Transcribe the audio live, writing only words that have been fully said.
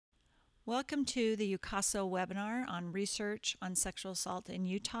Welcome to the UCASO webinar on research on sexual assault in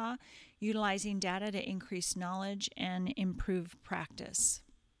Utah, utilizing data to increase knowledge and improve practice.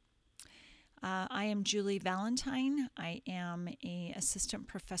 I am Julie Valentine. I am an assistant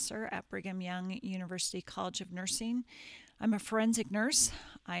professor at Brigham Young University College of Nursing. I'm a forensic nurse.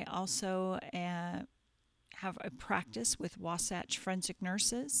 I also have a practice with Wasatch Forensic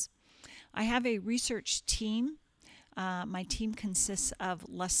Nurses. I have a research team. My team consists of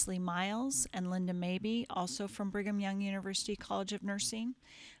Leslie Miles and Linda Mabey, also from Brigham Young University College of Nursing.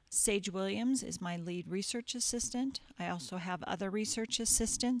 Sage Williams is my lead research assistant. I also have other research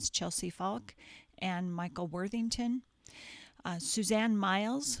assistants, Chelsea Falk and Michael Worthington. Suzanne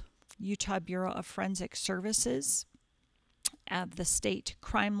Miles, Utah Bureau of Forensic Services of the State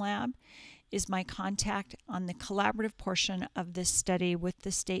Crime Lab, is my contact on the collaborative portion of this study with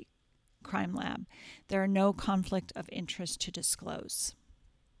the State Crime Lab. There are no conflict of interest to disclose.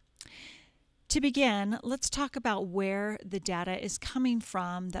 To begin, let's talk about where the data is coming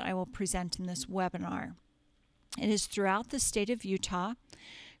from that I will present in this webinar. It is throughout the state of Utah.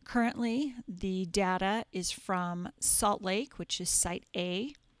 Currently, the data is from Salt Lake, which is Site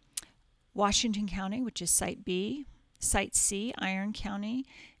A, Washington County, which is Site B, Site C, Iron County,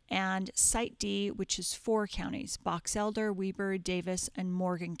 and Site D, which is 4 counties, Box Elder, Weber, Davis, and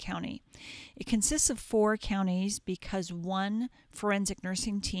Morgan County. It consists of 4 counties because one forensic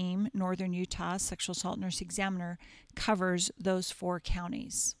nursing team, Northern Utah Sexual Assault Nurse Examiner, covers those 4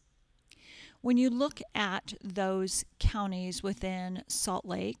 counties. When you look at those counties within Salt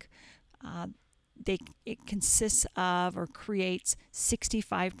Lake, it consists of or creates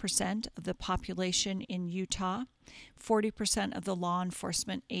 65% of the population in Utah, 40% of the law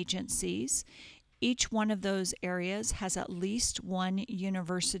enforcement agencies. Each one of those areas has at least one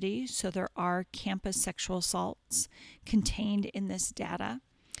university, so there are campus sexual assaults contained in this data.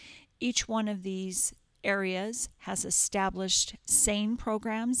 Each one of these areas has established SANE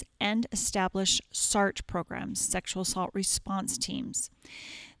programs and established SART programs, sexual assault response teams.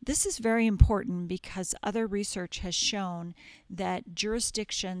 This is very important because other research has shown that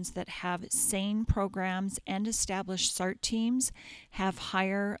jurisdictions that have SANE programs and established SART teams have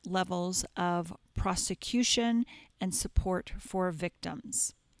higher levels of prosecution and support for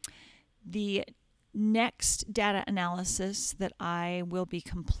victims. The next data analysis that I will be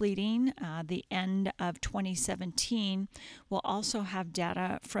completing the end of 2017 will also have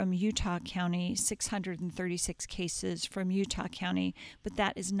data from Utah County, 636 cases from Utah County, but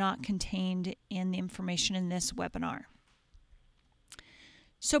that is not contained in the information in this webinar.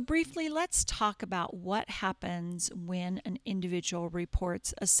 So briefly, let's talk about what happens when an individual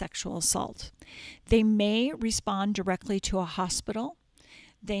reports a sexual assault. They may respond directly to a hospital.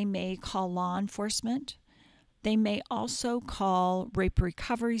 They may call law enforcement. They may also call Rape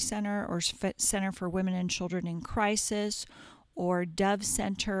Recovery Center or Center for Women and Children in Crisis or Dove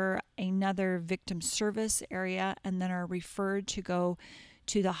Center, another victim service area, and then are referred to go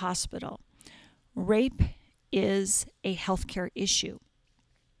to the hospital. Rape is a healthcare issue.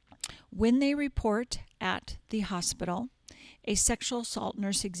 When they report at the hospital, a sexual assault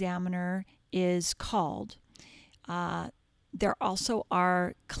nurse examiner is called. There also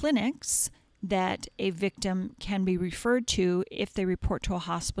are clinics that a victim can be referred to if they report to a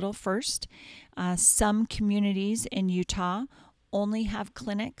hospital first. Some communities in Utah only have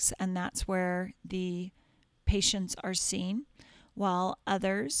clinics, and that's where the patients are seen, while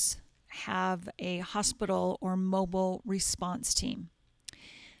others have a hospital or mobile response team.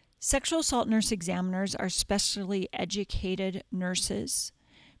 Sexual assault nurse examiners are specially educated nurses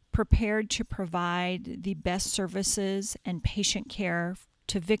prepared to provide the best services and patient care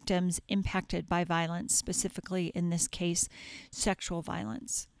to victims impacted by violence, specifically in this case, sexual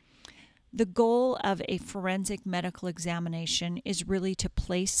violence. The goal of a forensic medical examination is really to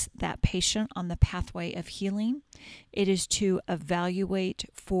place that patient on the pathway of healing. It is to evaluate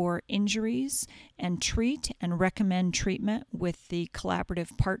for injuries and treat and recommend treatment with the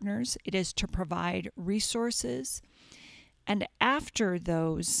collaborative partners. It is to provide resources. And after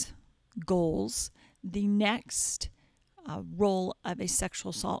those goals, the next role of a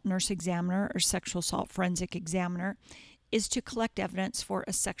sexual assault nurse examiner or sexual assault forensic examiner is to collect evidence for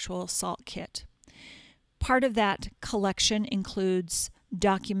a sexual assault kit. Part of that collection includes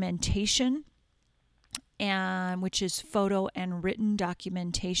documentation, which is photo and written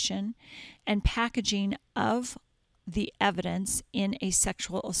documentation, and packaging of the evidence in a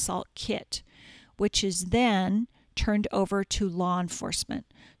sexual assault kit, which is then turned over to law enforcement.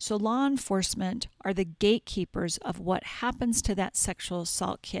 So law enforcement are the gatekeepers of what happens to that sexual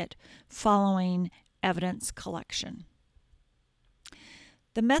assault kit following evidence collection.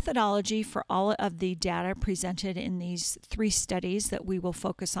 The methodology for all of the data presented in these 3 studies that we will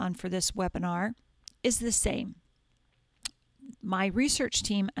focus on for this webinar is the same. My research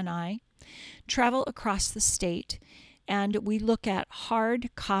team and I travel across the state, and we look at hard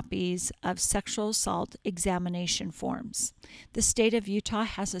copies of sexual assault examination forms. The state of Utah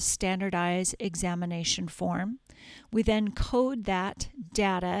has a standardized examination form. We then code that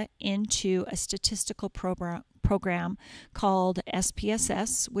data into a statistical program called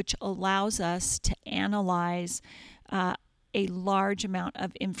SPSS, which allows us to analyze a large amount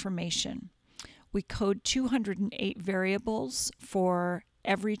of information. We code 208 variables for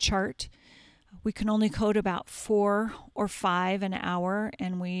every chart. We can only code about 4 or 5 an hour,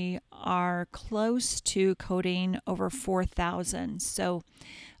 and we are close to coding over 4,000. So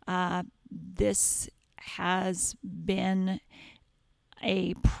this has been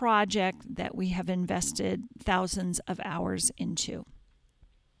a project that we have invested thousands of hours into.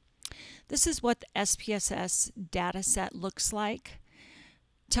 This is what the SPSS data set looks like.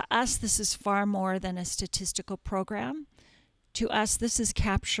 To us, this is far more than a statistical program. To us, this is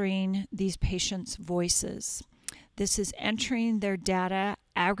capturing these patients' voices. This is entering their data,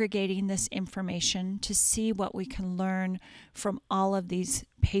 aggregating this information to see what we can learn from all of these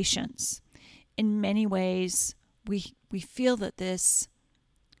patients. In many ways, we feel that this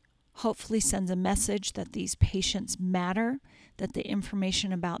hopefully sends a message that these patients matter, that the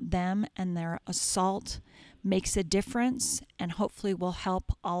information about them and their assault makes a difference, and hopefully will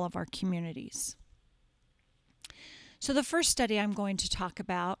help all of our communities. So the first study I'm going to talk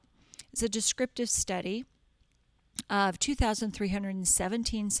about is a descriptive study of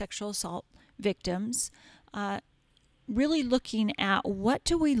 2,317 sexual assault victims, really looking at what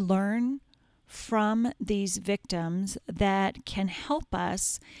do we learn from these victims that can help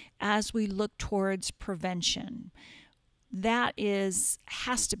us as we look towards prevention. That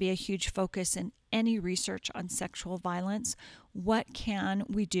has to be a huge focus in any research on sexual violence. What can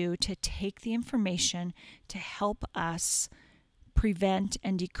we do to take the information to help us prevent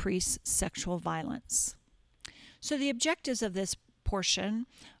and decrease sexual violence? So the objectives of this portion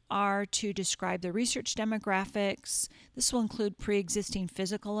are to describe the research demographics. This will include pre-existing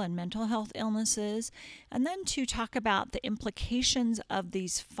physical and mental health illnesses, and then to talk about the implications of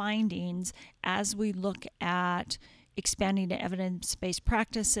these findings as we look at expanding to evidence-based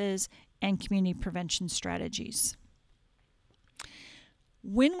practices and community prevention strategies.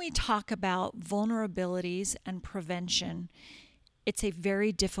 When we talk about vulnerabilities and prevention, it's a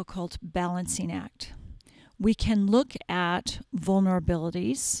very difficult balancing act. We can look at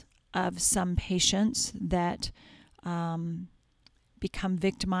vulnerabilities of some patients that become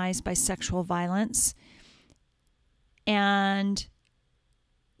victimized by sexual violence, and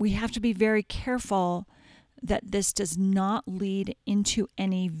we have to be very careful that this does not lead into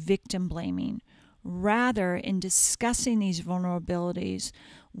any victim blaming. Rather, in discussing these vulnerabilities,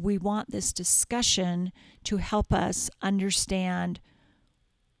 we want this discussion to help us understand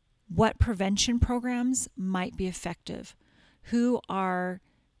what prevention programs might be effective, who are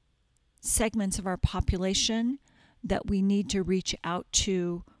segments of our population that we need to reach out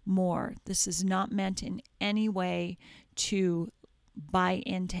to more. This is not meant in any way to buy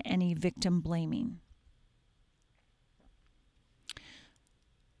into any victim blaming.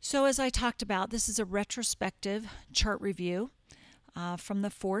 So as I talked about, this is a retrospective chart review from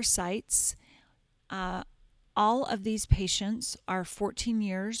the 4 sites. All of these patients are 14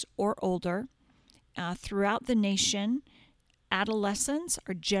 years or older. Throughout the nation, adolescents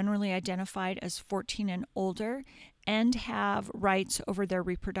are generally identified as 14 and older and have rights over their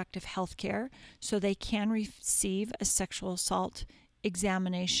reproductive health care, so they can receive a sexual assault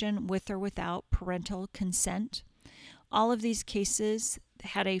examination with or without parental consent. All of these cases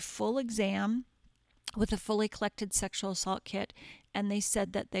had a full exam with a fully collected sexual assault kit, and they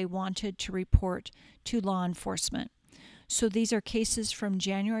said that they wanted to report to law enforcement. So these are cases from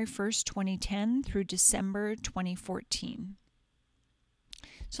January 1st, 2010 through December 2014.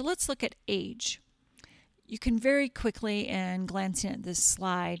 So let's look at age. You can very quickly, in glancing at this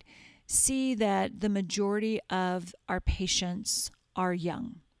slide, see that the majority of our patients are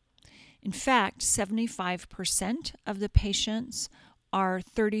young. In fact, 75% of the patients are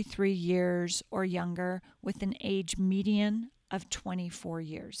 33 years or younger with an age median of 24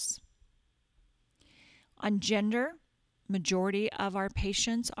 years. On gender, majority of our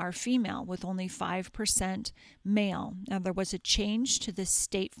patients are female with only 5% male. Now there was a change to the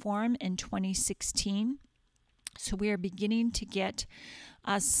state form in 2016, so we are beginning to get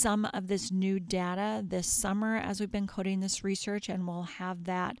some of this new data this summer as we've been coding this research, and we'll have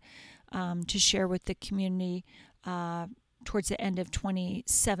that to share with the community towards the end of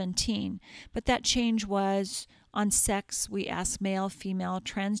 2017. But that change was on sex. We asked male, female,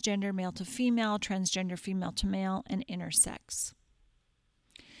 transgender, male to female, transgender, female to male, and intersex.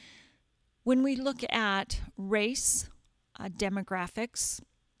 When we look at race, demographics,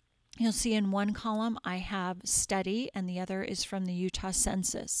 you'll see in one column I have study and the other is from the Utah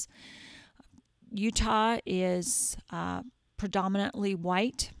Census. Utah is predominantly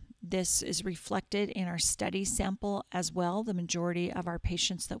white. This is reflected in our study sample as well. The majority of our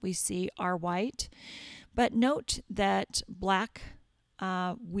patients that we see are white. But note that Black,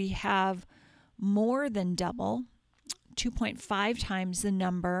 we have more than double, 2.5 times the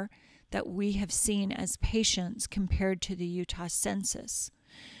number that we have seen as patients compared to the Utah Census.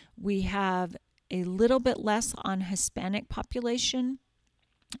 We have a little bit less on Hispanic population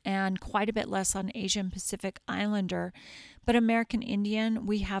and quite a bit less on Asian Pacific Islander, but American Indian,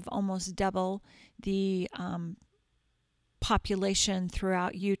 we have almost double the population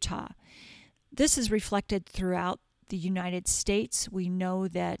throughout Utah. This is reflected throughout the United States. We know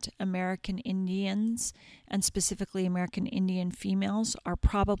that American Indians, and specifically American Indian females, are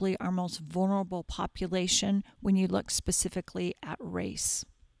probably our most vulnerable population when you look specifically at race.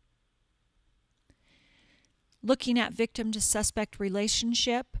 Looking at victim to suspect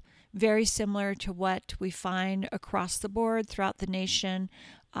relationship, very similar to what we find across the board throughout the nation.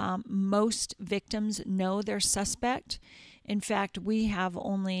 Most victims know their suspect. In fact, we have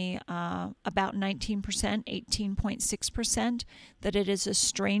only about 19%, 18.6%, that it is a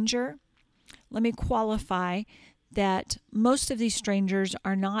stranger. Let me qualify that most of these strangers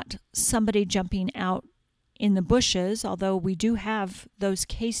are not somebody jumping out in the bushes, although we do have those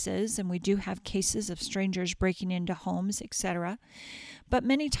cases, and we do have cases of strangers breaking into homes, etc. But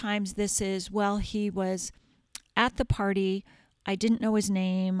many times this is, well, he was at the party, I didn't know his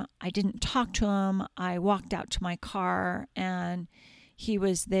name, I didn't talk to him, I walked out to my car, and he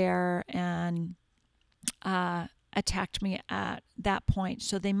was there and attacked me at that point.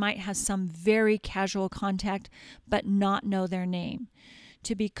 So they might have some very casual contact, but not know their name.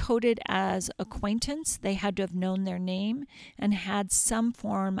 To be coded as acquaintance, they had to have known their name and had some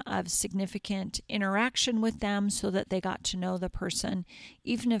form of significant interaction with them so that they got to know the person,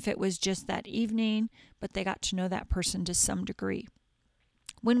 even if it was just that evening, but they got to know that person to some degree.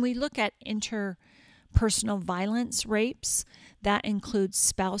 When we look at interpersonal violence rapes, that includes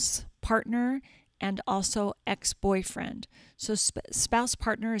spouse, partner, and also ex-boyfriend. So spouse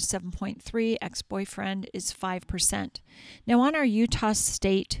partner is 7.3, ex-boyfriend is 5%. Now on our Utah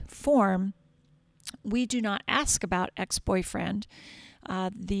State form, we do not ask about ex-boyfriend.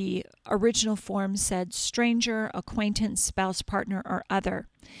 The original form said stranger, acquaintance, spouse, partner, or other.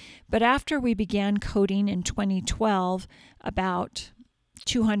 But after we began coding in 2012, about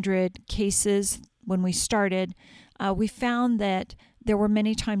 200 cases when we started, we found that there were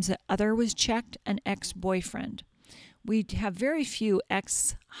many times that other was checked and ex-boyfriend. We have very few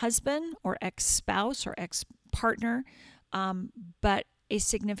ex-husband or ex-spouse or ex-partner, but a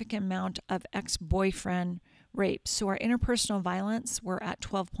significant amount of ex-boyfriend rapes. So our interpersonal violence, we're at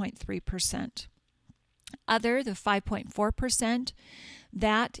 12.3%. Other, the 5.4%,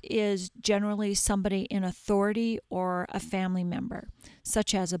 that is generally somebody in authority or a family member,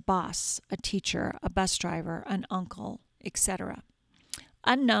 such as a boss, a teacher, a bus driver, an uncle, etc.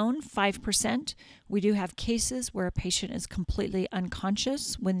 Unknown, 5%. We do have cases where a patient is completely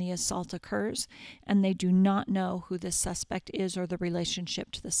unconscious when the assault occurs, and they do not know who the suspect is or the relationship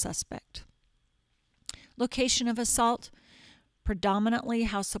to the suspect. Location of assault, predominantly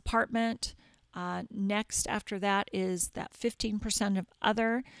house apartment. Next after that is that 15% of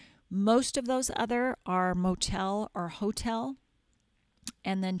other. Most of those other are motel or hotel,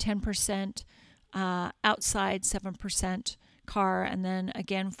 and then 10% outside, 7% car, and then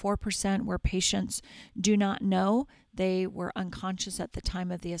again 4% where patients do not know they were unconscious at the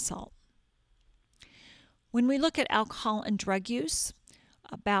time of the assault. When we look at alcohol and drug use,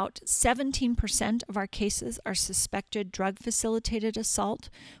 about 17% of our cases are suspected drug-facilitated assault.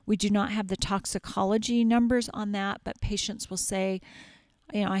 We do not have the toxicology numbers on that, but patients will say,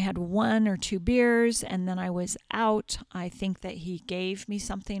 I had 1 or 2 beers and then I was out. I think that he gave me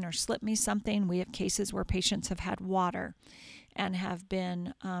something or slipped me something. We have cases where patients have had water and have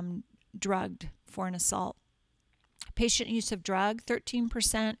been drugged for an assault. Patient use of drug,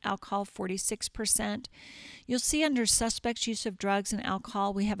 13%, alcohol, 46%. You'll see under suspects' use of drugs and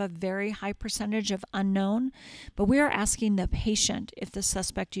alcohol, we have a very high percentage of unknown, but we are asking the patient if the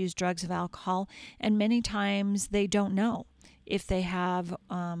suspect used drugs or alcohol, and many times they don't know if they have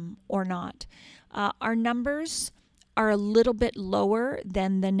or not. Our numbers are a little bit lower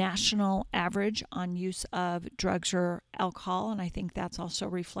than the national average on use of drugs or alcohol, and I think that's also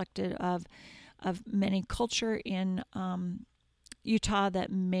reflected of many culture in Utah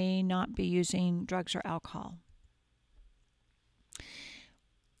that may not be using drugs or alcohol.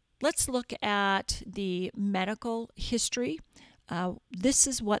 Let's look at the medical history. This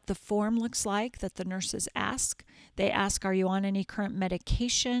is what the form looks like that the nurses ask. They ask, are you on any current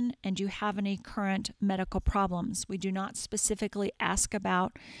medication, and do you have any current medical problems? We do not specifically ask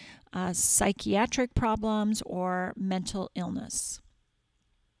about psychiatric problems or mental illness.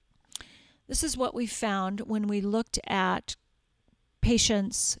 This is what we found when we looked at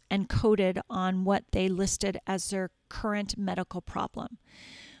patients and coded on what they listed as their current medical problem.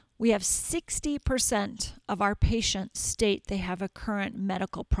 We have 60% of our patients state they have a current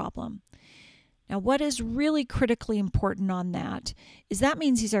medical problem. Now, what is really critically important on that is that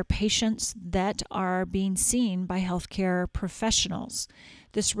means these are patients that are being seen by healthcare professionals.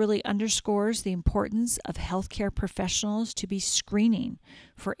 This really underscores the importance of healthcare professionals to be screening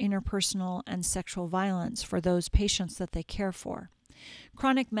for interpersonal and sexual violence for those patients that they care for.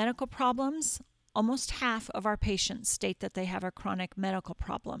 Chronic medical problems, almost half of our patients state that they have a chronic medical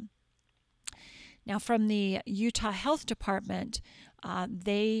problem. Now, from the Utah Health Department,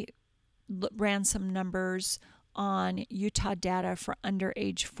 they ran some numbers on Utah data for under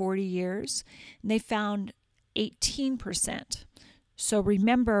age 40 years, and they found 18%. So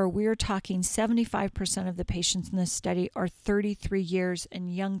remember, we're talking 75% of the patients in this study are 33 years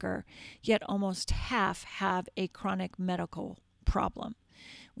and younger, yet almost half have a chronic medical problem.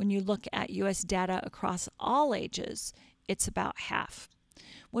 When you look at U.S. data across all ages, it's about half.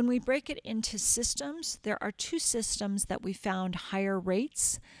 When we break it into systems, there are two systems that we found higher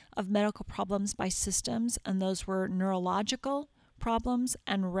rates of medical problems by systems, and those were neurological problems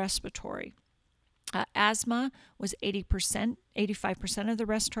and respiratory. Asthma was 85% of the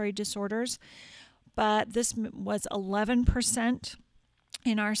respiratory disorders, but this was 11%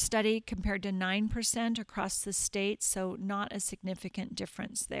 in our study compared to 9% across the state, so not a significant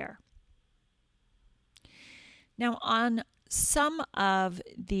difference there. Now, on some of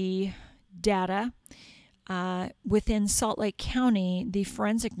the data within Salt Lake County, the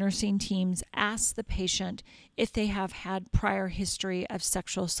forensic nursing teams ask the patient if they have had prior history of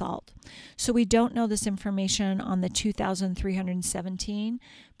sexual assault. So we don't know this information on the 2,317,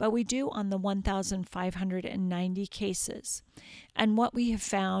 but we do on the 1,590 cases. And what we have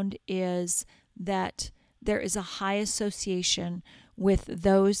found is that there is a high association with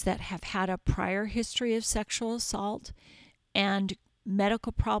those that have had a prior history of sexual assault and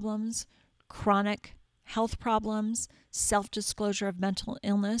medical problems, chronic health problems, self-disclosure of mental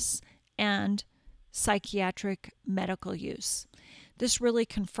illness, and psychiatric medical use. This really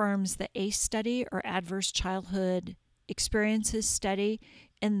confirms the ACE study, or Adverse Childhood Experiences study,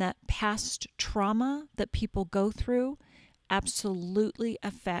 in that past trauma that people go through absolutely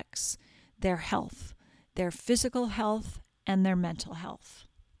affects their health, their physical health, and their mental health.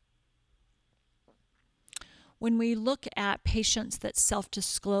 When we look at patients that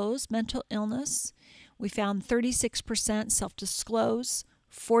self-disclose mental illness, we found 36% self-disclose,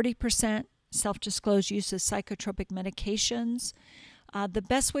 40% self-disclose use of psychotropic medications. The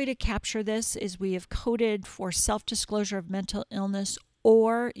best way to capture this is we have coded for self-disclosure of mental illness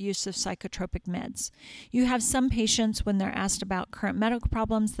or use of psychotropic meds. You have some patients, when they're asked about current medical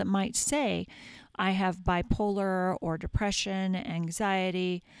problems, that might say, I have bipolar or depression,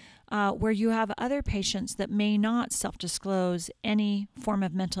 anxiety, where you have other patients that may not self-disclose any form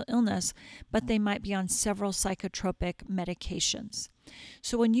of mental illness, but they might be on several psychotropic medications.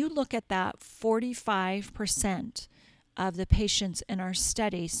 So when you look at that 45% of the patients in our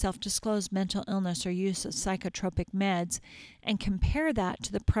study self-disclose mental illness or use of psychotropic meds, and compare that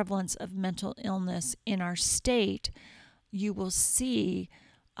to the prevalence of mental illness in our state, you will see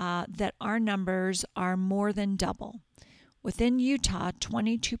that our numbers are more than double. Within Utah,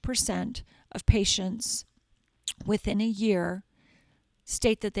 22% of patients within a year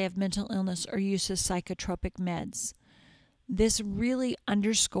state that they have mental illness or use of psychotropic meds. This really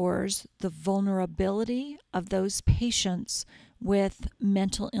underscores the vulnerability of those patients with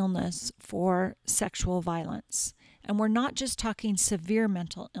mental illness for sexual violence. And we're not just talking severe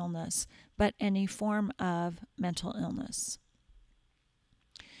mental illness, but any form of mental illness.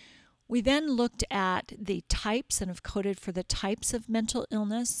 We then looked at the types and have coded for the types of mental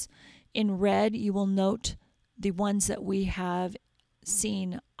illness. In red, you will note the ones that we have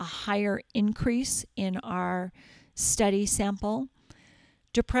seen a higher increase in our study sample.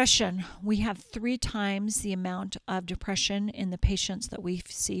 Depression. We have 3 times the amount of depression in the patients that we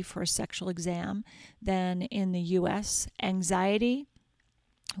see for a sexual exam than in the U.S. Anxiety.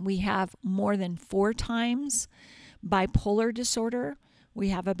 We have more than 4 times. Bipolar disorder, we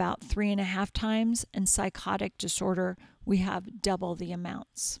have about 3.5 times. And psychotic disorder, we have double the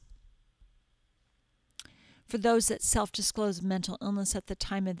amounts. For those that self-disclose mental illness at the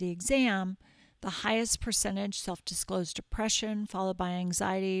time of the exam, the highest percentage self-disclosed depression, followed by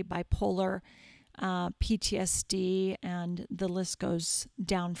anxiety, bipolar, PTSD, and the list goes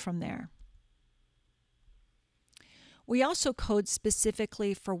down from there. We also code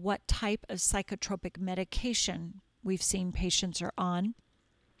specifically for what type of psychotropic medication we've seen patients are on.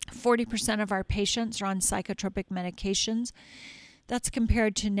 40% of our patients are on psychotropic medications. That's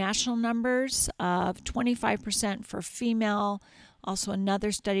compared to national numbers of 25% for female. Also,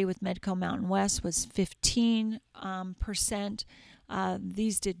 another study with Medco Mountain West was 15%.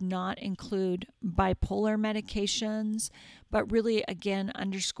 These did not include bipolar medications, but really, again,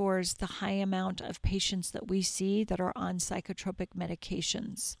 underscores the high amount of patients that we see that are on psychotropic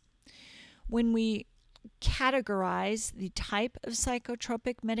medications. When we categorize the type of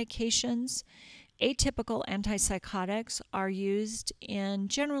psychotropic medications, atypical antipsychotics are used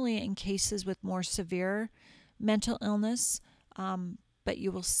generally in cases with more severe mental illness, but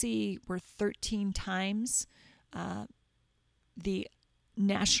you will see we're 13 times the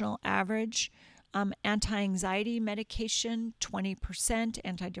national average. Anti-anxiety medication, 20%,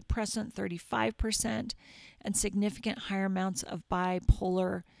 antidepressant, 35%, and significant higher amounts of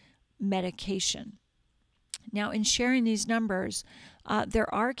bipolar medication. Now, in sharing these numbers,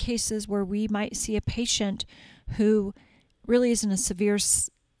 there are cases where we might see a patient who really is in a severe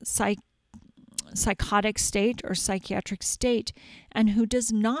psychotic state or psychiatric state and who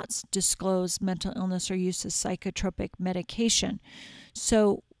does not disclose mental illness or use of psychotropic medication.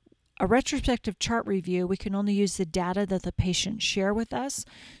 So a retrospective chart review, we can only use the data that the patients share with us.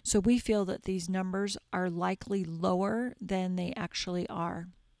 So we feel that these numbers are likely lower than they actually are.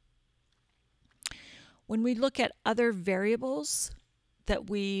 When we look at other variables that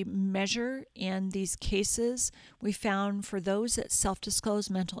we measure in these cases, we found for those that self-disclose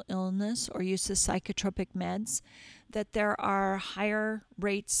mental illness or use of psychotropic meds that there are higher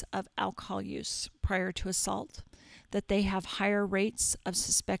rates of alcohol use prior to assault, that they have higher rates of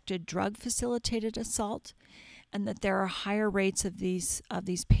suspected drug-facilitated assault, and that there are higher rates of these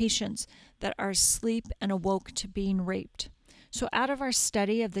patients that are asleep and awoke to being raped. So out of our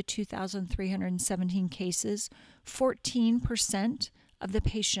study of the 2,317 cases, 14% of the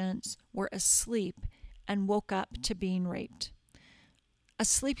patients were asleep and woke up to being raped. A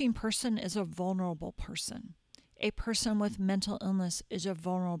sleeping person is a vulnerable person. A person with mental illness is a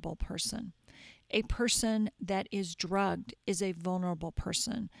vulnerable person. A person that is drugged is a vulnerable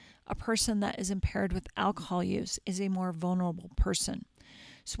person. A person that is impaired with alcohol use is a more vulnerable person.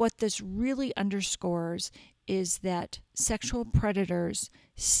 So what this really underscores is that sexual predators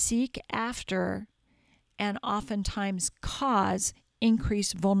seek after and oftentimes cause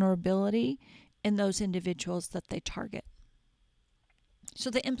increased vulnerability in those individuals that they target. So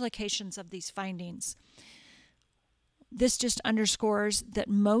the implications of these findings. This just underscores that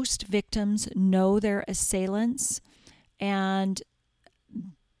most victims know their assailants, and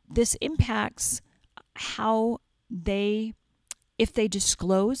this impacts how if they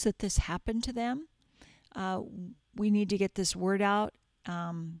disclose that this happened to them. We need to get this word out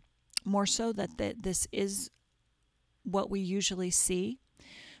more so that this is what we usually see.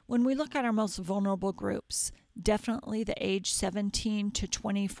 When we look at our most vulnerable groups, definitely the age 17 to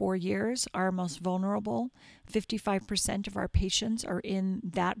 24 years are most vulnerable. 55% of our patients are in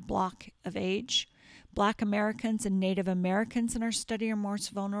that block of age. Black Americans and Native Americans in our study are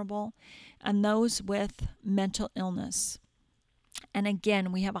most vulnerable, and those with mental illness. And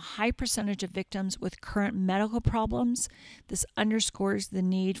again, we have a high percentage of victims with current medical problems. This underscores the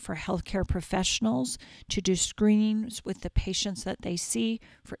need for healthcare professionals to do screenings with the patients that they see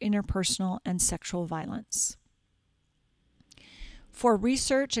for interpersonal and sexual violence. For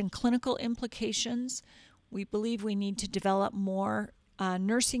research and clinical implications, we believe we need to develop more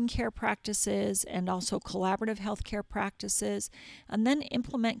nursing care practices and also collaborative healthcare practices, and then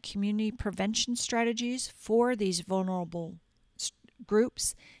implement community prevention strategies for these vulnerable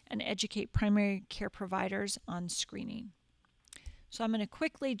groups and educate primary care providers on screening. So I'm going to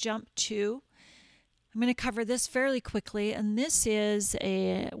quickly I'm going to cover this fairly quickly, and this is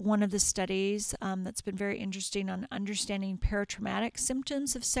one of the studies that's been very interesting on understanding paratraumatic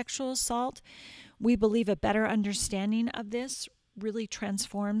symptoms of sexual assault. We believe a better understanding of this really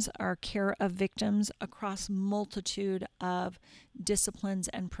transforms our care of victims across multitude of disciplines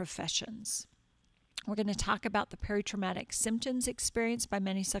and professions. We're going to talk about the peritraumatic symptoms experienced by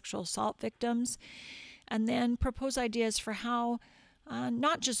many sexual assault victims, and then propose ideas for how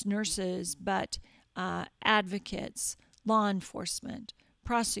not just nurses, but advocates, law enforcement,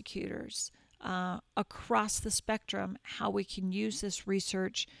 prosecutors, across the spectrum, how we can use this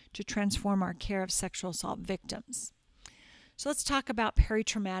research to transform our care of sexual assault victims. So let's talk about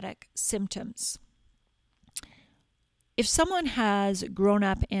peritraumatic symptoms. If someone has grown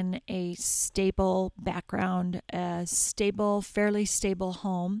up in a stable background, a stable, fairly stable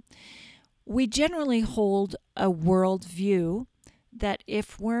home, we generally hold a world view that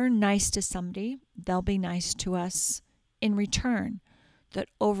if we're nice to somebody, they'll be nice to us in return. That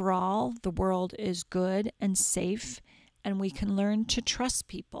overall the world is good and safe and we can learn to trust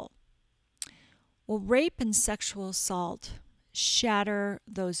people. Well, rape and sexual assault shatter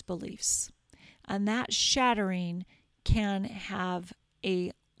those beliefs, and that shattering can have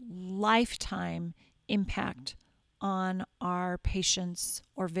a lifetime impact on our patients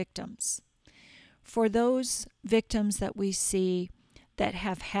or victims. For those victims that we see that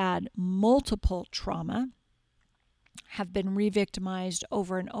have had multiple trauma, have been re-victimized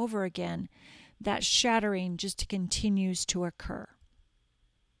over and over again, that shattering just continues to occur.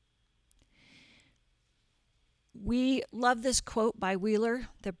 We love this quote by Wheeler: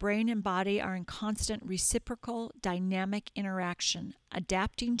 "The brain and body are in constant reciprocal dynamic interaction,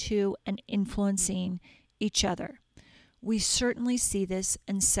 adapting to and influencing each other." We certainly see this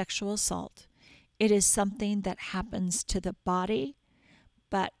in sexual assault. It is something that happens to the body,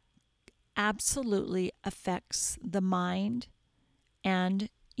 but absolutely affects the mind and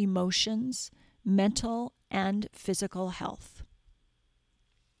emotions, mental and physical health.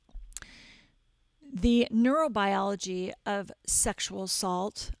 The neurobiology of sexual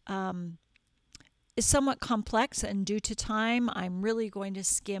assault is somewhat complex, and due to time, I'm really going to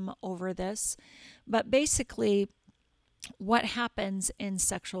skim over this. But basically, what happens in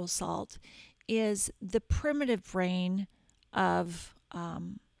sexual assault is the primitive brain of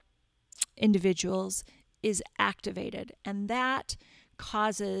individuals is activated, and that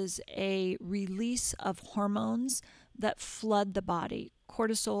causes a release of hormones that flood the body: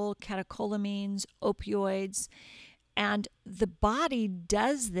 cortisol, catecholamines, opioids. And the body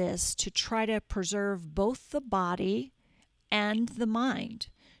does this to try to preserve both the body and the mind,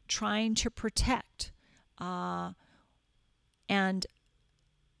 trying to protect. And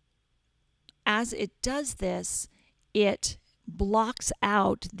as it does this, it blocks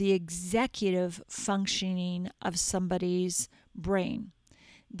out the executive functioning of somebody's brain.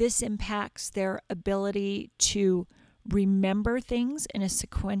 This impacts their ability to remember things in a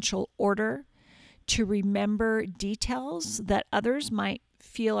sequential order, to remember details that others might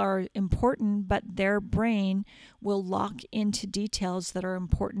feel are important, but their brain will lock into details that are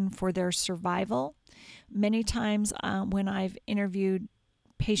important for their survival. Many times when I've interviewed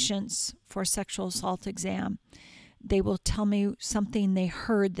patients for sexual assault exam, they will tell me something they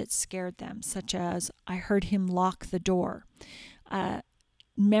heard that scared them, such as, "I heard him lock the door."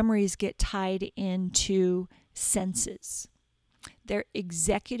 Memories get tied into senses. Their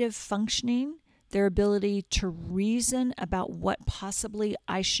executive functioning, their ability to reason about what possibly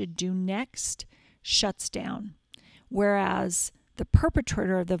I should do next, shuts down. Whereas the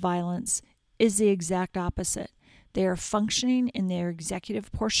perpetrator of the violence is the exact opposite. They are functioning in their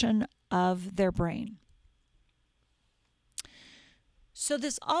executive portion of their brain. So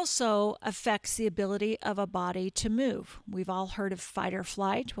this also affects the ability of a body to move. We've all heard of fight or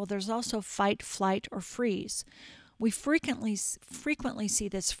flight. Well, there's also fight, flight, or freeze. We frequently see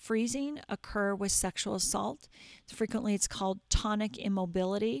this freezing occur with sexual assault. Frequently it's called tonic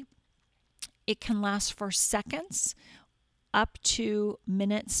immobility. It can last for seconds up to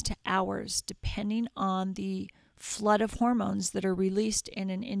minutes to hours, depending on the flood of hormones that are released in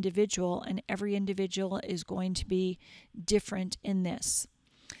an individual, and every individual is going to be different in this.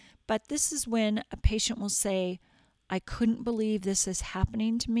 But this is when a patient will say, "I couldn't believe this is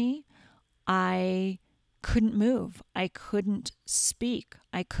happening to me. I couldn't move. I couldn't speak.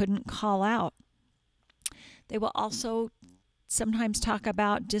 I couldn't call out." They will also sometimes talk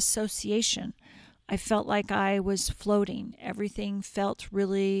about dissociation. "I felt like I was floating. Everything felt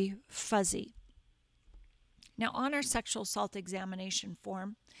really fuzzy." Now, on our sexual assault examination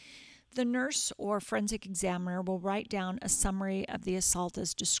form, the nurse or forensic examiner will write down a summary of the assault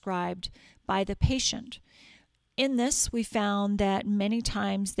as described by the patient. In this, we found that many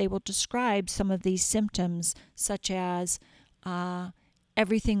times they will describe some of these symptoms, such as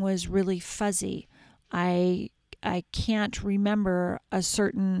everything was really fuzzy. I I can't remember a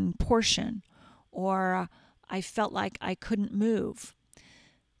certain portion, or I felt like I couldn't move.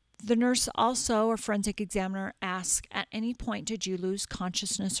 The nurse also, or forensic examiner, asks, at any point did you lose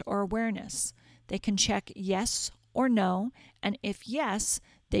consciousness or awareness? They can check yes or no, and if yes,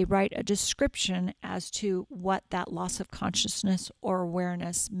 they write a description as to what that loss of consciousness or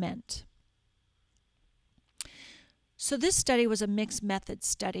awareness meant. So this study was a mixed method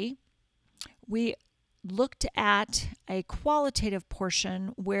study. We looked at a qualitative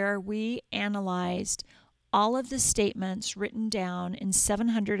portion where we analyzed all of the statements written down in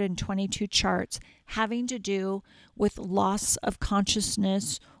 722 charts having to do with loss of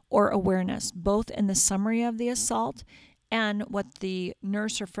consciousness or awareness, both in the summary of the assault and what the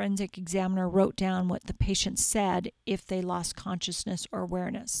nurse or forensic examiner wrote down what the patient said if they lost consciousness or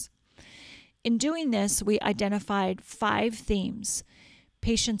awareness. In doing this, we identified 5 themes.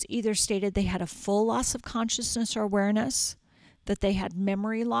 Patients either stated they had a full loss of consciousness or awareness, that they had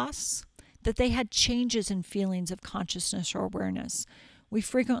memory loss, that they had changes in feelings of consciousness or awareness. We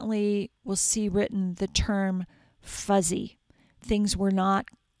frequently will see written the term fuzzy. Things were not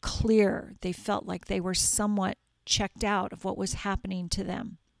clear. They felt like they were somewhat checked out of what was happening to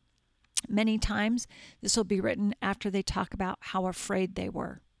them. Many times, this will be written after they talk about how afraid they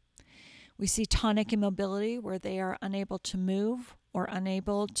were. We see tonic immobility, where they are unable to move or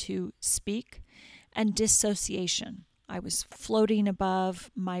unable to speak, and dissociation. I was floating above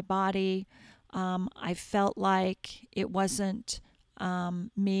my body. I felt like it wasn't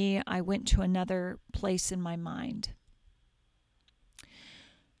me. I went to another place in my mind.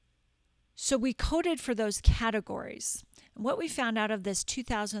 So we coded for those categories. And what we found out of this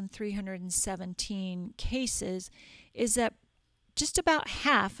 2,317 cases is that just about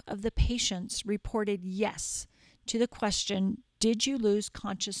half of the patients reported yes to the question, did you lose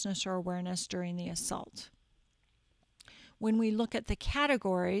consciousness or awareness during the assault? When we look at the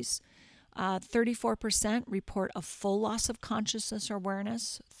categories, 34% report a full loss of consciousness or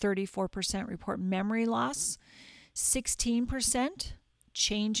awareness, 34% report memory loss, 16%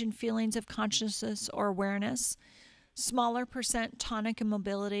 change in feelings of consciousness or awareness, smaller percent tonic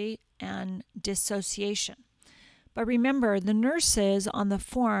immobility, and dissociation. But remember, the nurses on the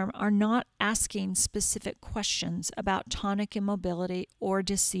form are not asking specific questions about tonic immobility or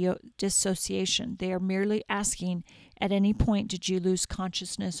dissociation. They are merely asking, at any point did you lose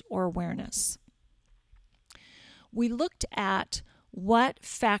consciousness or awareness? We looked at what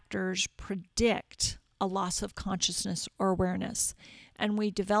factors predict a loss of consciousness or awareness, and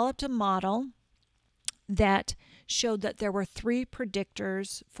we developed a model that showed that there were 3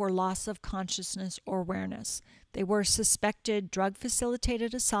 predictors for loss of consciousness or awareness. They were suspected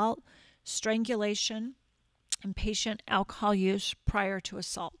drug-facilitated assault, strangulation, and patient alcohol use prior to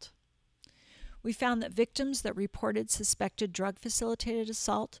assault. We found that victims that reported suspected drug-facilitated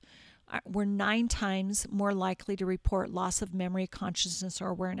assault were 9 times more likely to report loss of memory, consciousness, or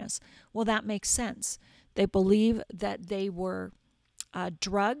awareness. Well, that makes sense. They believe that they were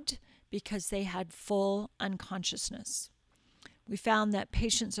drugged because they had full unconsciousness. We found that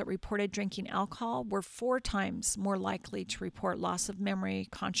patients that reported drinking alcohol were 4 times more likely to report loss of memory,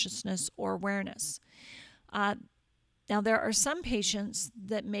 consciousness, or awareness. Now, there are some patients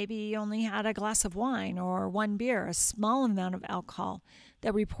that maybe only had a glass of wine or 1 beer, a small amount of alcohol,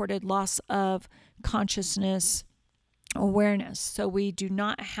 that reported loss of consciousness, awareness. So we do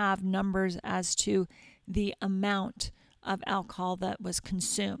not have numbers as to the amount of alcohol that was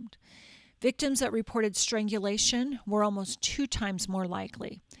consumed. Victims that reported strangulation were almost 2 times more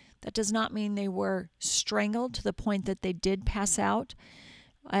likely. That does not mean they were strangled to the point that they did pass out.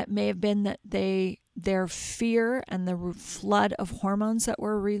 It may have been that their fear and the flood of hormones that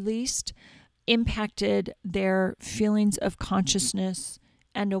were released impacted their feelings of consciousness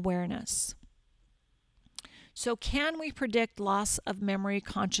and awareness. So can we predict loss of memory,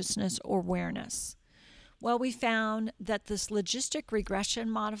 consciousness, or awareness? Well, we found that this logistic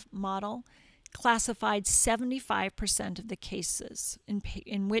regression model classified 75% of the cases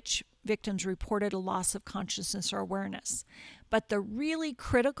in which victims reported a loss of consciousness or awareness. But the really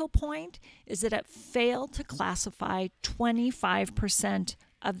critical point is that it failed to classify 25%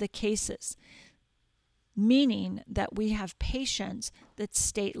 of the cases, meaning that we have patients that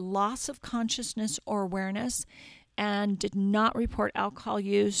state loss of consciousness or awareness and did not report alcohol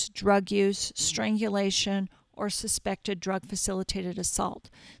use, drug use, strangulation, or suspected drug-facilitated assault.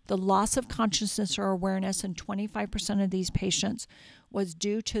 The loss of consciousness or awareness in 25% of these patients was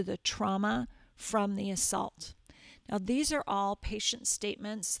due to the trauma from the assault. Now, these are all patient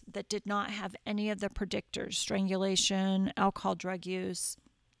statements that did not have any of the predictors, strangulation, alcohol, drug use,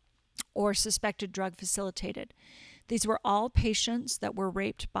 or suspected drug facilitated. These were all patients that were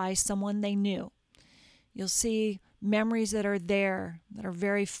raped by someone they knew. You'll see memories that are there that are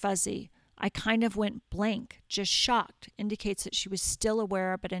very fuzzy. I kind of went blank, just shocked, indicates that she was still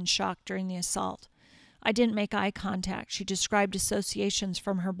aware but in shock during the assault. I didn't make eye contact. She described associations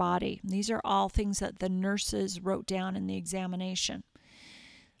from her body. These are all things that the nurses wrote down in the examination.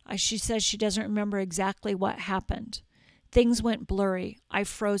 She says she doesn't remember exactly what happened. Things went blurry. I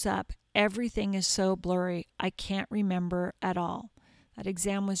froze up. Everything is so blurry. I can't remember at all. That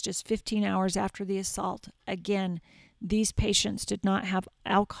exam was just 15 hours after the assault. Again, these patients did not have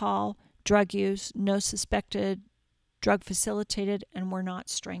alcohol, drug use, no suspected drug facilitated, and were not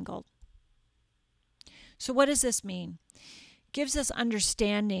strangled. So what does this mean? It gives us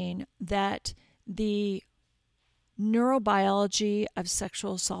understanding that the neurobiology of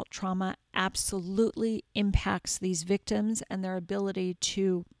sexual assault trauma absolutely impacts these victims and their ability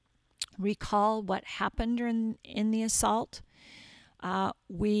to recall what happened in the assault.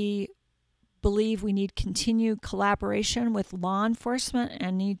 We believe we need continued collaboration with law enforcement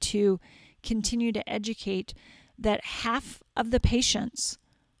and need to continue to educate that half of the patients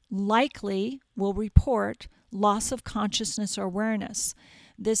likely will report loss of consciousness or awareness.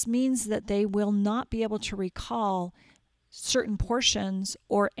 This means that they will not be able to recall certain portions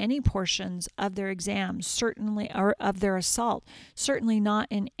or any portions of their exams, certainly, or of their assault, certainly not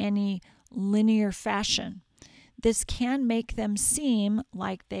in any linear fashion. This can make them seem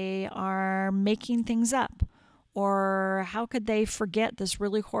like they are making things up, or how could they forget this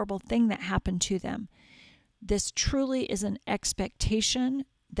really horrible thing that happened to them? This truly is an expectation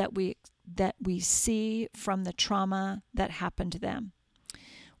that we see from the trauma that happened to them.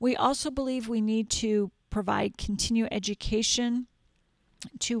 We also believe we need to provide continued education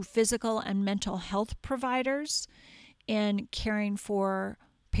to physical and mental health providers in caring for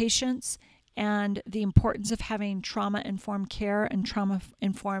patients and the importance of having trauma-informed care and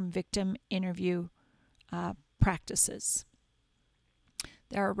trauma-informed victim interview practices.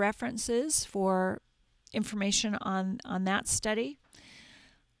 There are references for information on that study.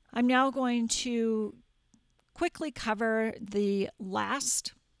 I'm now going to quickly cover the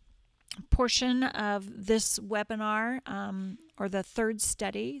last portion of this webinar, or the third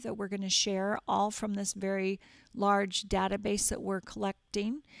study that we're going to share, all from this very large database that we're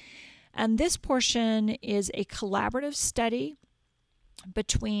collecting. And this portion is a collaborative study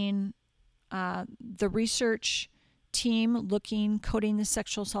between the research team coding the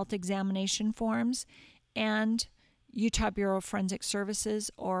sexual assault examination forms and Utah Bureau of Forensic Services,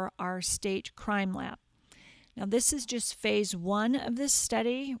 or our state crime lab. Now, this is just phase 1 of this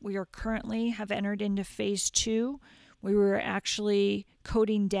study. We are currently have entered into phase 2. We were actually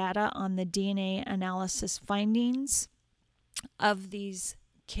coding data on the DNA analysis findings of these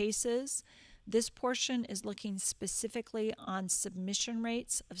cases. This portion is looking specifically on submission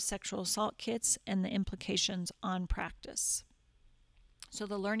rates of sexual assault kits and the implications on practice. So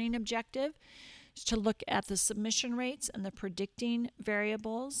the learning objective is to look at the submission rates and the predicting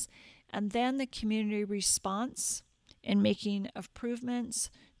variables, and then the community response in making improvements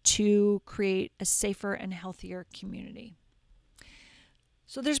to create a safer and healthier community.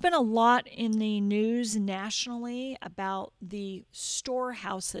 So there's been a lot in the news nationally about the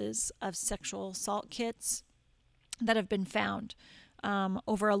storehouses of sexual assault kits that have been found.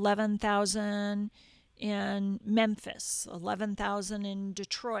 Over 11,000 in Memphis, 11,000 in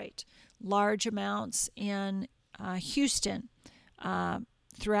Detroit, large amounts in Houston,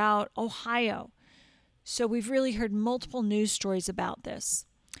 throughout Ohio. So we've really heard multiple news stories about this.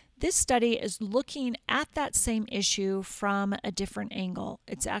 This study is looking at that same issue from a different angle.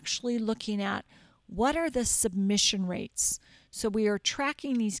 It's actually looking at what are the submission rates. So we are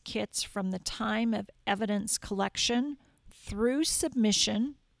tracking these kits from the time of evidence collection through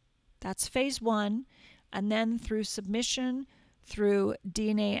submission, that's phase 1, and then through submission through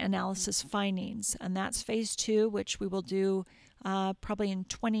DNA analysis findings, and that's phase 2, which we will do probably in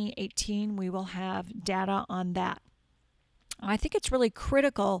 2018. We will have data on that. I think it's really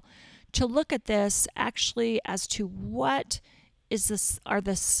critical to look at this actually as to what are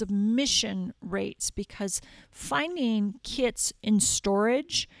the submission rates, because finding kits in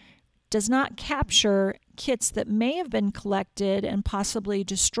storage does not capture kits that may have been collected and possibly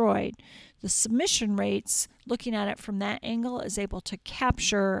destroyed. The submission rates, looking at it from that angle, is able to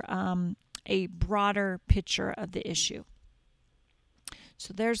capture a broader picture of the issue.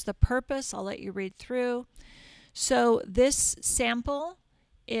 So there's the purpose. I'll let you read through. So this sample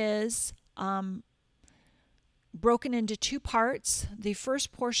is broken into 2 parts. The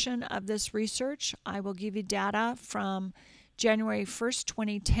first portion of this research, I will give you data from January 1st,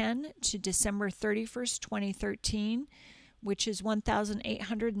 2010 to December 31st, 2013, which is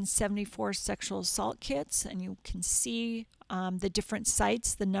 1,874 sexual assault kits. And you can see the different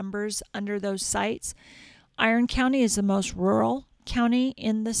sites, the numbers under those sites. Iron County is the most rural county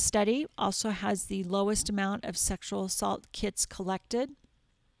in the study, also has the lowest amount of sexual assault kits collected.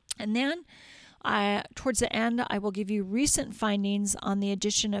 And then towards the end, I will give you recent findings on the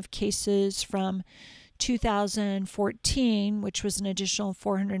addition of cases from 2014, which was an additional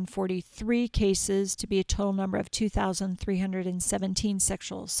 443 cases to be a total number of 2,317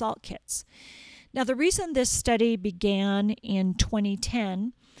 sexual assault kits. Now, the reason this study began in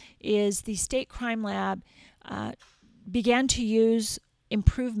 2010 is the State Crime Lab began to use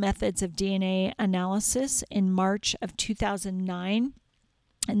improved methods of DNA analysis in March of 2009,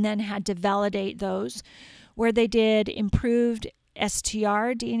 and then had to validate those, where they did improved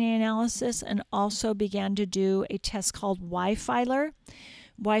STR DNA analysis and also began to do a test called Y-filer.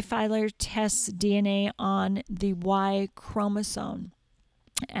 Y-filer tests DNA on the Y chromosome,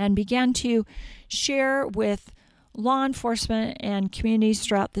 and began to share with law enforcement and communities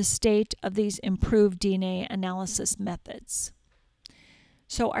throughout the state of these improved DNA analysis methods.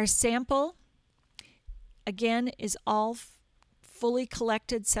 So our sample, again, is all fully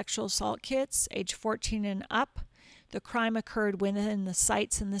collected sexual assault kits, age 14 and up. The crime occurred within the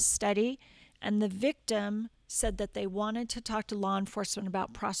sites in the study, and the victim said that they wanted to talk to law enforcement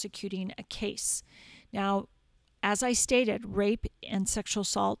about prosecuting a case. Now, as I stated, rape and sexual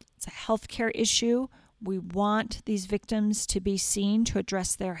assault is a healthcare issue. We want these victims to be seen to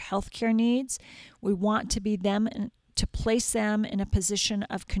address their healthcare needs. We want to place them in a position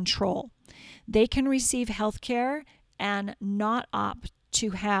of control. They can receive healthcare and not opt to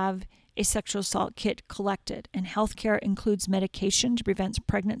have a sexual assault kit collected. And healthcare includes medication to prevent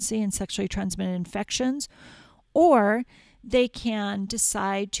pregnancy and sexually transmitted infections, or they can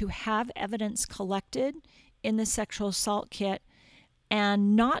decide to have evidence collected in the sexual assault kit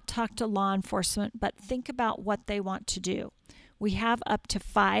and not talk to law enforcement, but think about what they want to do. We have up to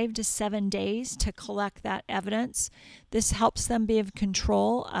 5 to 7 days to collect that evidence. This helps them be in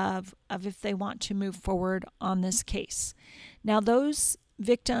control of if they want to move forward on this case. Now, those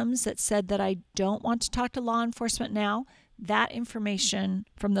victims that said that I don't want to talk to law enforcement now, that information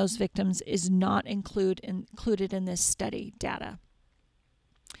from those victims is not included in this study data.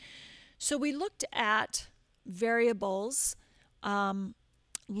 So we looked at variables,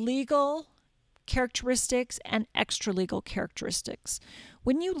 legal characteristics and extra-legal characteristics.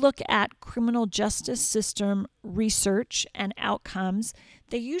 When you look at criminal justice system research and outcomes,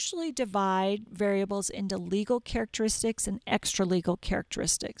 they usually divide variables into legal characteristics and extra-legal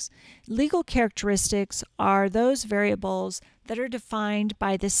characteristics. Legal characteristics are those variables that are defined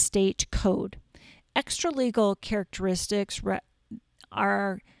by the state code. Extra-legal characteristics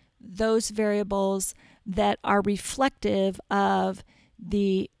are those variables that are reflective of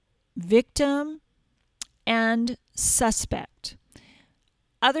the victim and suspect.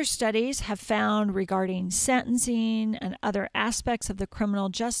 Other studies have found regarding sentencing and other aspects of the criminal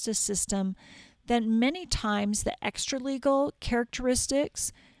justice system that many times the extra-legal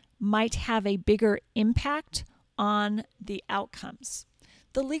characteristics might have a bigger impact on the outcomes.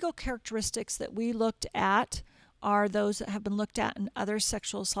 The legal characteristics that we looked at are those that have been looked at in other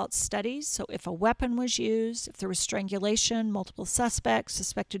sexual assault studies. So if a weapon was used, if there was strangulation, multiple suspects,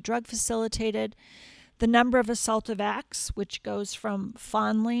 suspected drug facilitated, the number of assaultive acts, which goes from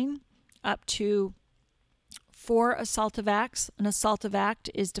fondling up to 4 assaultive acts. An assaultive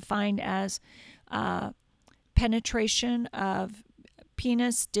act is defined as penetration of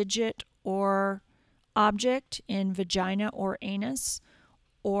penis, digit, or object in vagina or anus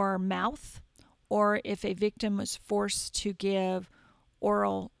or mouth, or if a victim was forced to give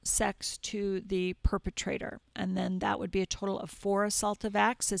oral sex to the perpetrator. And then that would be a total of 4 assaultive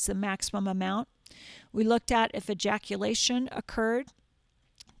acts as the maximum amount. We looked at if ejaculation occurred,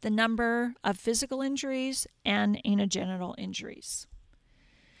 the number of physical injuries, and anogenital injuries.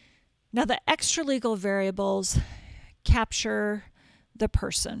 Now, the extra-legal variables capture the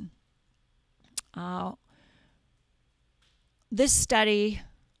person. This study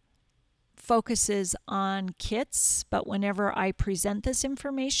focuses on kits, but whenever I present this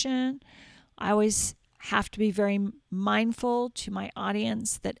information, I always have to be very mindful to my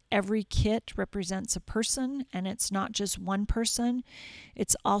audience that every kit represents a person, and it's not just one person.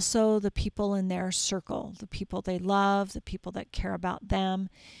 It's also the people in their circle, the people they love, the people that care about them.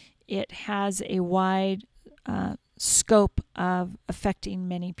 It has a wide scope of affecting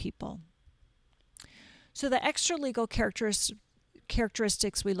many people. So the extra-legal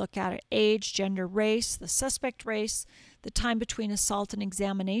characteristics we look at are age, gender, race, the suspect race, the time between assault and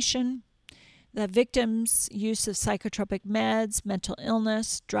examination, the victim's use of psychotropic meds, mental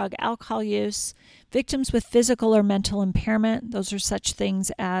illness, drug, alcohol use, victims with physical or mental impairment. Those are such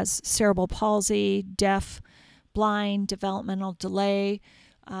things as cerebral palsy, deaf, blind, developmental delay.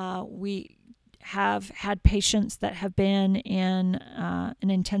 We have had patients that have been in an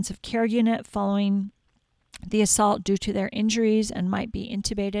intensive care unit following the assault due to their injuries and might be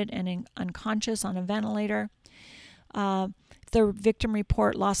intubated and unconscious on a ventilator. The victim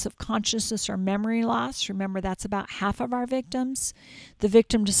report loss of consciousness or memory loss. Remember, that's about half of our victims. The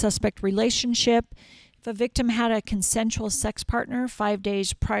victim to suspect relationship. If a victim had a consensual sex partner 5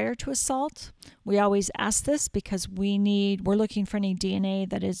 days prior to assault, we always ask this because we're looking for any DNA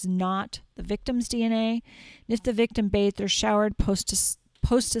that is not the victim's DNA. And if the victim bathed or showered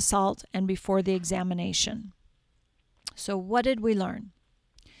post-assault and before the examination. So what did we learn?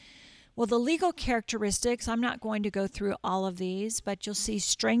 Well, the legal characteristics, I'm not going to go through all of these, but you'll see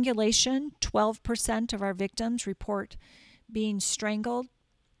strangulation. 12% of our victims report being strangled.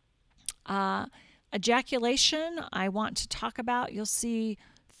 Ejaculation, I want to talk about. You'll see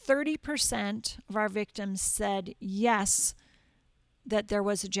 30% of our victims said yes, that there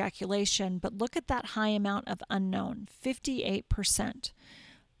was ejaculation, but look at that high amount of unknown, 58%.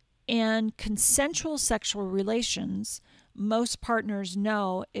 And consensual sexual relations, most partners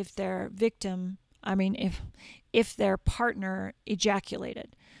know if their if their partner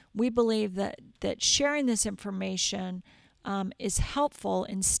ejaculated. We believe that sharing this information is helpful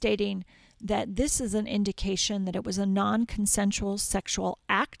in stating that this is an indication that it was a non-consensual sexual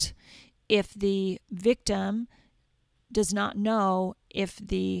act if the victim does not know if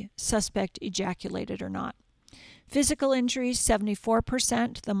the suspect ejaculated or not. Physical injuries,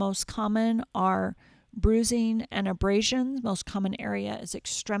 74%. The most common are bruising and abrasions. Most common area is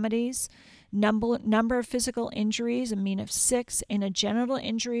extremities. Number of physical injuries, a mean of 6. Anogenital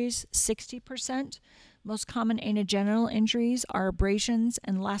injuries, 60%. Most common anogenital injuries are abrasions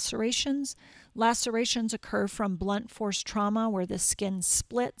and lacerations. Lacerations occur from blunt force trauma where the skin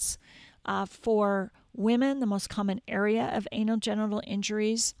splits. For women, the most common area of anogenital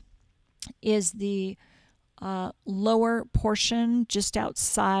injuries is the lower portion just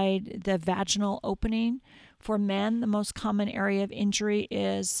outside the vaginal opening. For men, the most common area of injury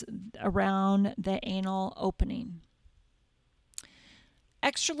is around the anal opening.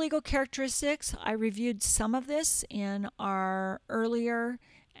 Extralegal characteristics, I reviewed some of this in our earlier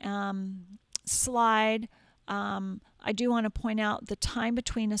slide. I do want to point out the time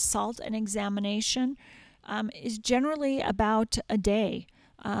between assault and examination is generally about a day.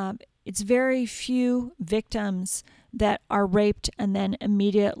 It's very few victims that are raped and then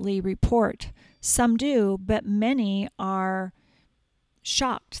immediately report. Some do, but many are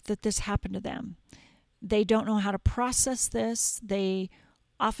shocked that this happened to them. They don't know how to process this. They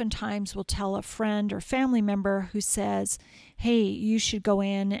oftentimes will tell a friend or family member who says, hey, you should go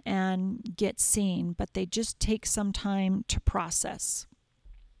in and get seen, but they just take some time to process.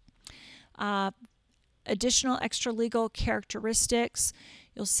 Additional extralegal characteristics,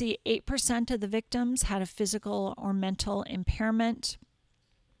 you'll see 8% of the victims had a physical or mental impairment.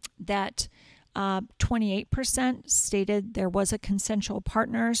 That 28% stated there was a consensual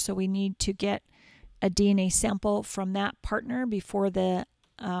partner, so we need to get a DNA sample from that partner before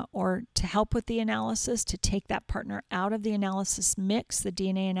or to help with the analysis, to take that partner out of the analysis mix, the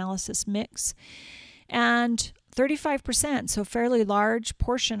DNA analysis mix. And 35%, so fairly large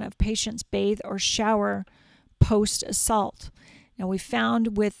portion of patients bathe or shower post-assault. Now we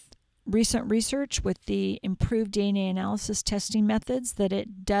found with recent research with the improved DNA analysis testing methods that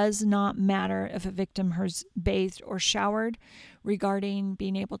it does not matter if a victim has bathed or showered regarding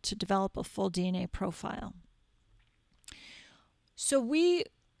being able to develop a full DNA profile. So we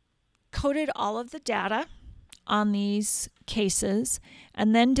coded all of the data on these cases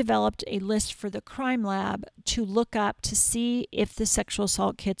and then developed a list for the crime lab to look up to see if the sexual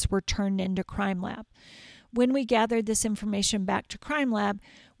assault kits were turned into crime lab. When we gathered this information back to crime lab,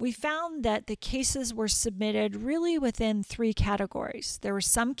 we found that the cases were submitted really within 3 categories. There were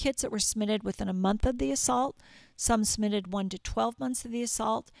some kits that were submitted within a month of the assault, some submitted 1 to 12 months of the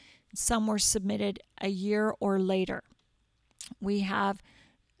assault, and some were submitted a year or later. We have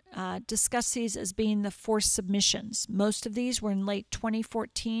discussed these as being the forced submissions. Most of these were in late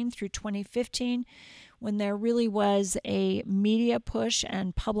 2014 through 2015 when there really was a media push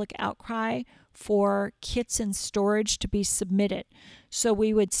and public outcry for kits in storage to be submitted. So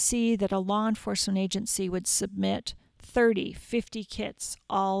we would see that a law enforcement agency would submit 30, 50 kits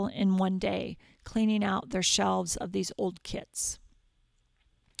all in one day, cleaning out their shelves of these old kits.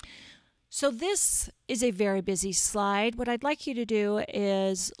 So this is a very busy slide. What I'd like you to do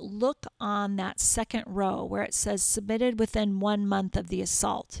is look on that second row where it says submitted within 1 month of the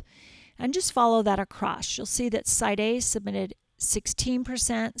assault, and just follow that across. You'll see that Site A submitted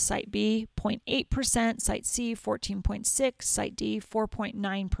 16%, Site B 0.8%, Site C 14.6%, Site D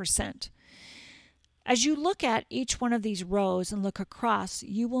 4.9%. As you look at each one of these rows and look across,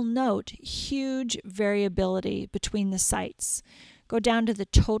 you will note huge variability between the sites. Go down to the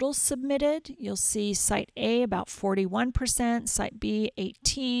total submitted. You'll see Site A about 41%, Site B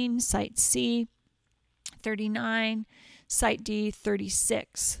 18%, Site C 39%, Site D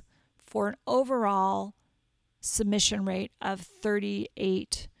 36%, for an overall submission rate of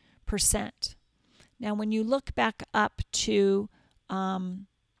 38%. Now, when you look back up to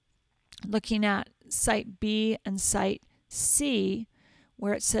looking at Site B and Site C,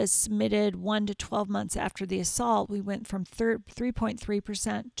 where it says submitted 1 to 12 months after the assault, we went from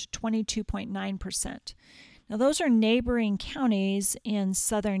 3.3% to 22.9%. Now, those are neighboring counties in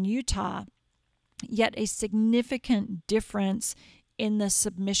southern Utah, yet a significant difference in the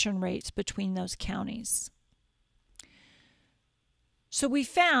submission rates between those counties. So we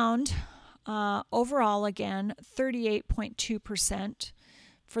found overall, again, 38.2%.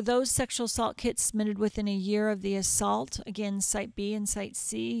 For those sexual assault kits submitted within a year of the assault, again, Site B and Site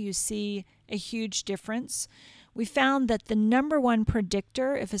C, you see a huge difference. We found that the #1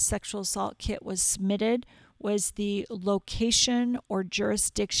 predictor if a sexual assault kit was submitted was the location or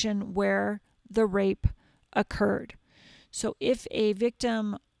jurisdiction where the rape occurred. So if a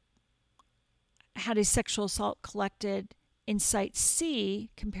victim had a sexual assault collected in Site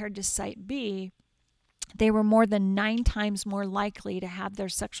C compared to Site B, they were more than 9 times more likely to have their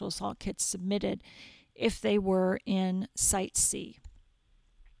sexual assault kits submitted if they were in Site C.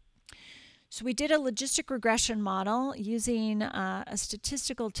 So we did a logistic regression model using a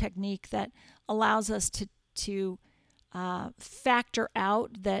statistical technique that allows us to factor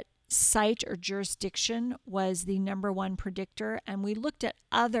out that site or jurisdiction was the #1 predictor, and we looked at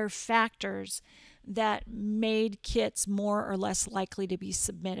other factors that made kits more or less likely to be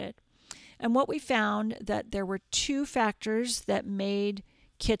submitted. And what we found that there were 2 factors that made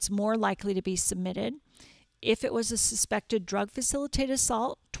kits more likely to be submitted. If it was a suspected drug-facilitated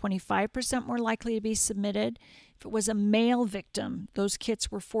assault, 25% more likely to be submitted. If it was a male victim, those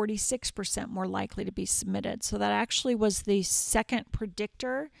kits were 46% more likely to be submitted. So that actually was the second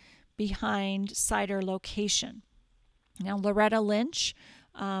predictor behind site or location. Now, Loretta Lynch,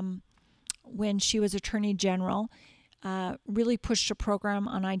 when she was Attorney General, really pushed a program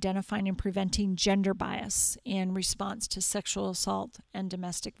on identifying and preventing gender bias in response to sexual assault and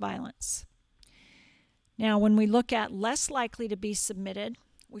domestic violence. Now, when we look at less likely to be submitted,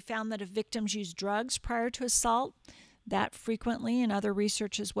 we found that if victims use drugs prior to assault, that frequently, and other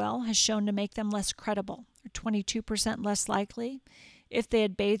research as well, has shown to make them less credible. They're 22% less likely. If they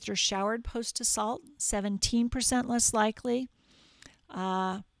had bathed or showered post-assault, 17% less likely.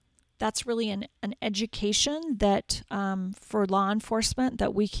 That's really an education that for law enforcement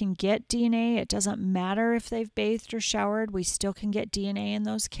that we can get DNA. It doesn't matter if they've bathed or showered. We still can get DNA in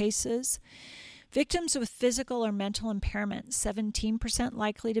those cases. Victims with physical or mental impairment, 17%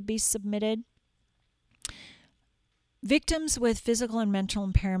 likely to be submitted. Victims with physical and mental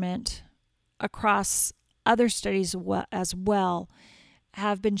impairment across other studies as well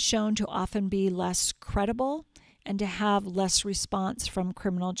have been shown to often be less credible and to have less response from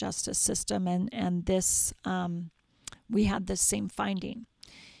criminal justice system, and this we had the same finding.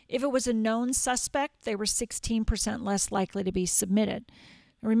 If it was a known suspect, they were 16% less likely to be submitted.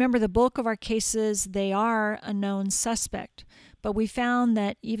 Remember, the bulk of our cases, they are a known suspect, but we found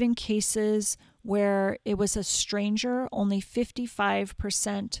that even cases where it was a stranger, only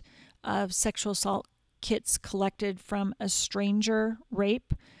 55% of sexual assault kits collected from a stranger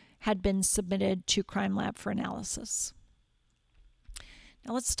rape had been submitted to Crime Lab for analysis.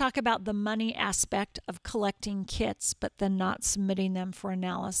 Now let's talk about the money aspect of collecting kits but then not submitting them for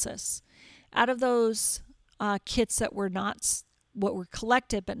analysis. Out of those kits that were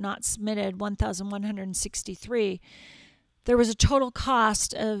collected but not submitted, 1,163, there was a total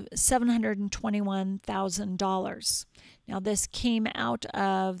cost of $721,000. Now this came out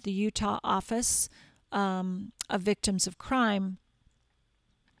of the Utah Office of Victims of Crime,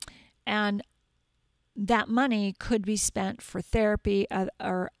 and that money could be spent for therapy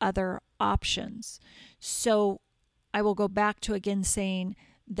or other options. So I will go back to again saying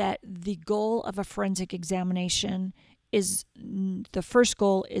that the goal of a forensic examination is, the first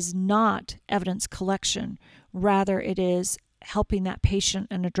goal is not evidence collection. Rather, it is helping that patient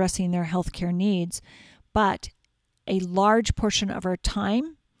and addressing their healthcare needs. But a large portion of our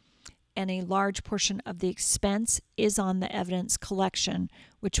time and a large portion of the expense is on the evidence collection,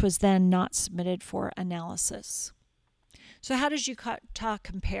 which was then not submitted for analysis. So how does Utah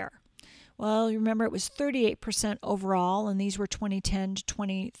compare? Well, you remember it was 38% overall, and these were 2010 to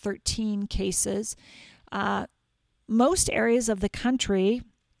 2013 cases. Most areas of the country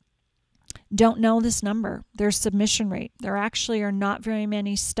don't know this number, their submission rate. There actually are not very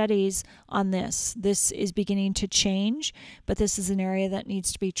many studies on this. This is beginning to change, but this is an area that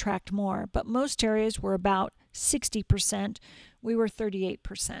needs to be tracked more. But most areas were about 60%. We were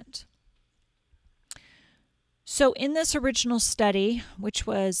 38%. So in this original study, which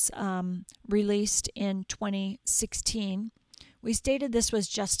was released in 2016, we stated this was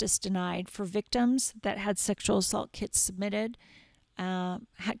justice denied for victims that had sexual assault kits submitted,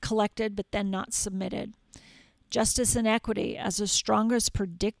 had collected but then not submitted. Justice and equity as the strongest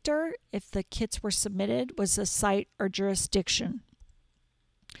predictor if the kits were submitted was the site or jurisdiction.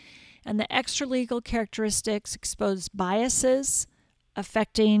 And the extralegal characteristics exposed biases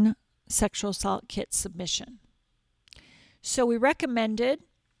affecting sexual assault kit submission. So we recommended,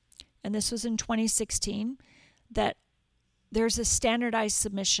 and this was in 2016, that there's a standardized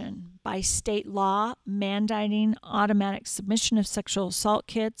submission by state law mandating automatic submission of sexual assault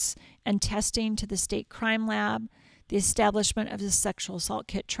kits and testing to the state crime lab, the establishment of the sexual assault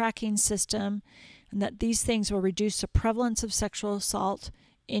kit tracking system, and that these things will reduce the prevalence of sexual assault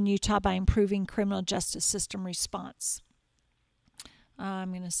in Utah by improving criminal justice system response.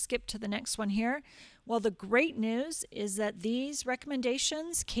 I'm going to skip to the next one here. Well, the great news is that these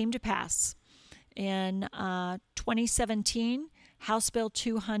recommendations came to pass. In 2017, House Bill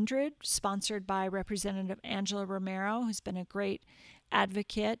 200, sponsored by Representative Angela Romero, who's been a great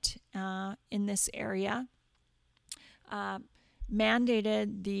advocate in this area,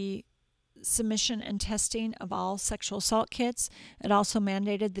 mandated the submission and testing of all sexual assault kits. It also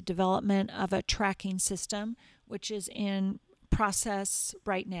mandated the development of a tracking system, which is in process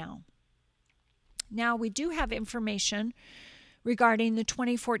right now. Now, we do have information regarding the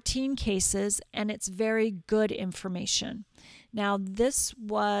 2014 cases, and it's very good information. Now, this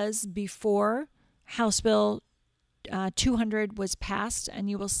was before House Bill 200 was passed, and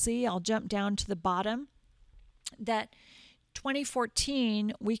you will see, I'll jump down to the bottom, that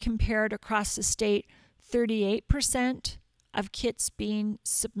 2014, we compared across the state 38% of kits being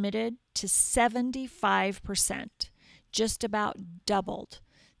submitted to 75%, just about doubled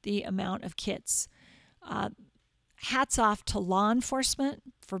the amount of kits. Hats off to law enforcement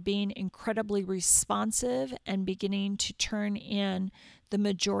for being incredibly responsive and beginning to turn in the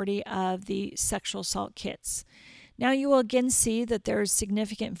majority of the sexual assault kits. Now you will again see that there is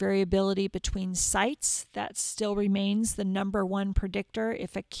significant variability between sites. That still remains the #1 predictor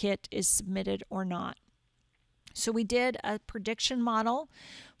if a kit is submitted or not. So we did a prediction model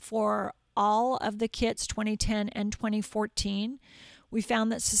for all of the kits 2010 and 2014. We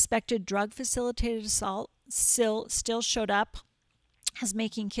found that suspected drug-facilitated assault still showed up as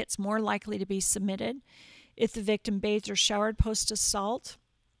making kits more likely to be submitted. If the victim bathed or showered post-assault,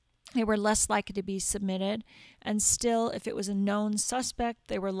 they were less likely to be submitted. And still, if it was a known suspect,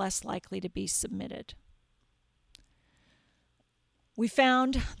 they were less likely to be submitted. We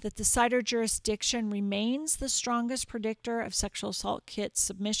found that the site or jurisdiction remains the strongest predictor of sexual assault kit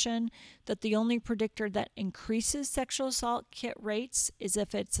submission, that the only predictor that increases sexual assault kit rates is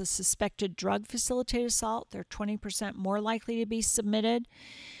if it's a suspected drug-facilitated assault. They're 20% more likely to be submitted.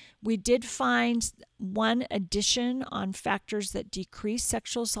 We did find one addition on factors that decrease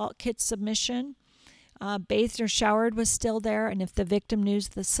sexual assault kit submission. Bathed or showered was still there, and if the victim knew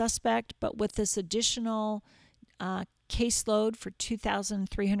the suspect, but with this additional caseload for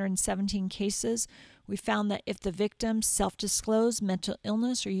 2,317 cases, we found that if the victim self-disclosed mental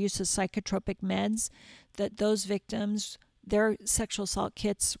illness or use of psychotropic meds, that those victims, their sexual assault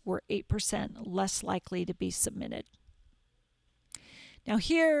kits were 8% less likely to be submitted. Now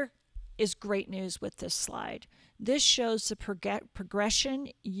here is great news with this slide. This shows the progression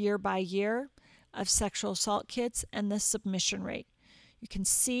year by year of sexual assault kits and the submission rate. You can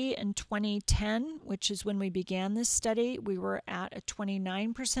see in 2010, which is when we began this study, we were at a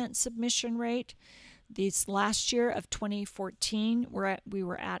 29% submission rate. This last year of 2014, we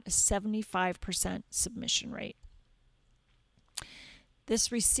were at a 75% submission rate.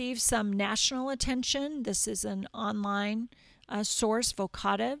 This received some national attention. This is an online source,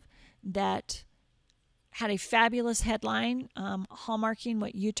 Vocative, that had a fabulous headline hallmarking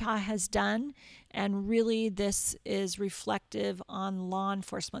what Utah has done, and really this is reflective on law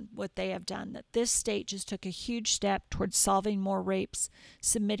enforcement, what they have done, that this state just took a huge step towards solving more rapes,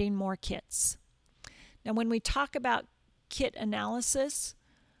 submitting more kits. Now when we talk about kit analysis,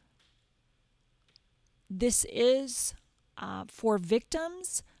 This is for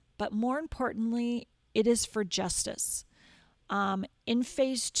victims, but more importantly, it is for justice. In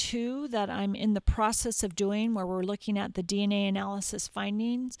phase 2 that I'm in the process of doing, where we're looking at the DNA analysis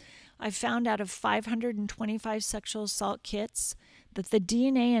findings, I found out of 525 sexual assault kits that the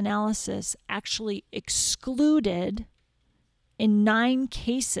DNA analysis actually excluded, in 9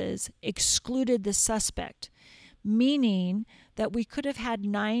 cases, excluded the suspect, meaning that we could have had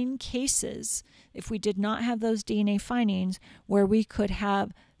 9 cases, if we did not have those DNA findings, where we could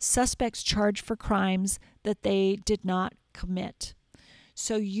have suspects charged for crimes that they did not commit.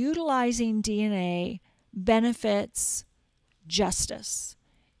 So utilizing DNA benefits justice.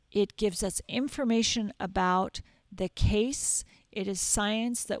 It gives us information about the case. It is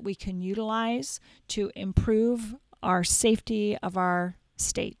science that we can utilize to improve our safety of our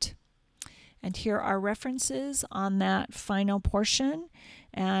state. And here are references on that final portion.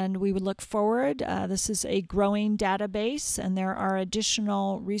 And we would look forward. This is a growing database, and there are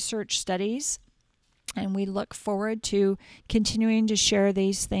additional research studies. And we look forward to continuing to share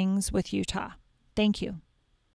these things with Utah. Thank you.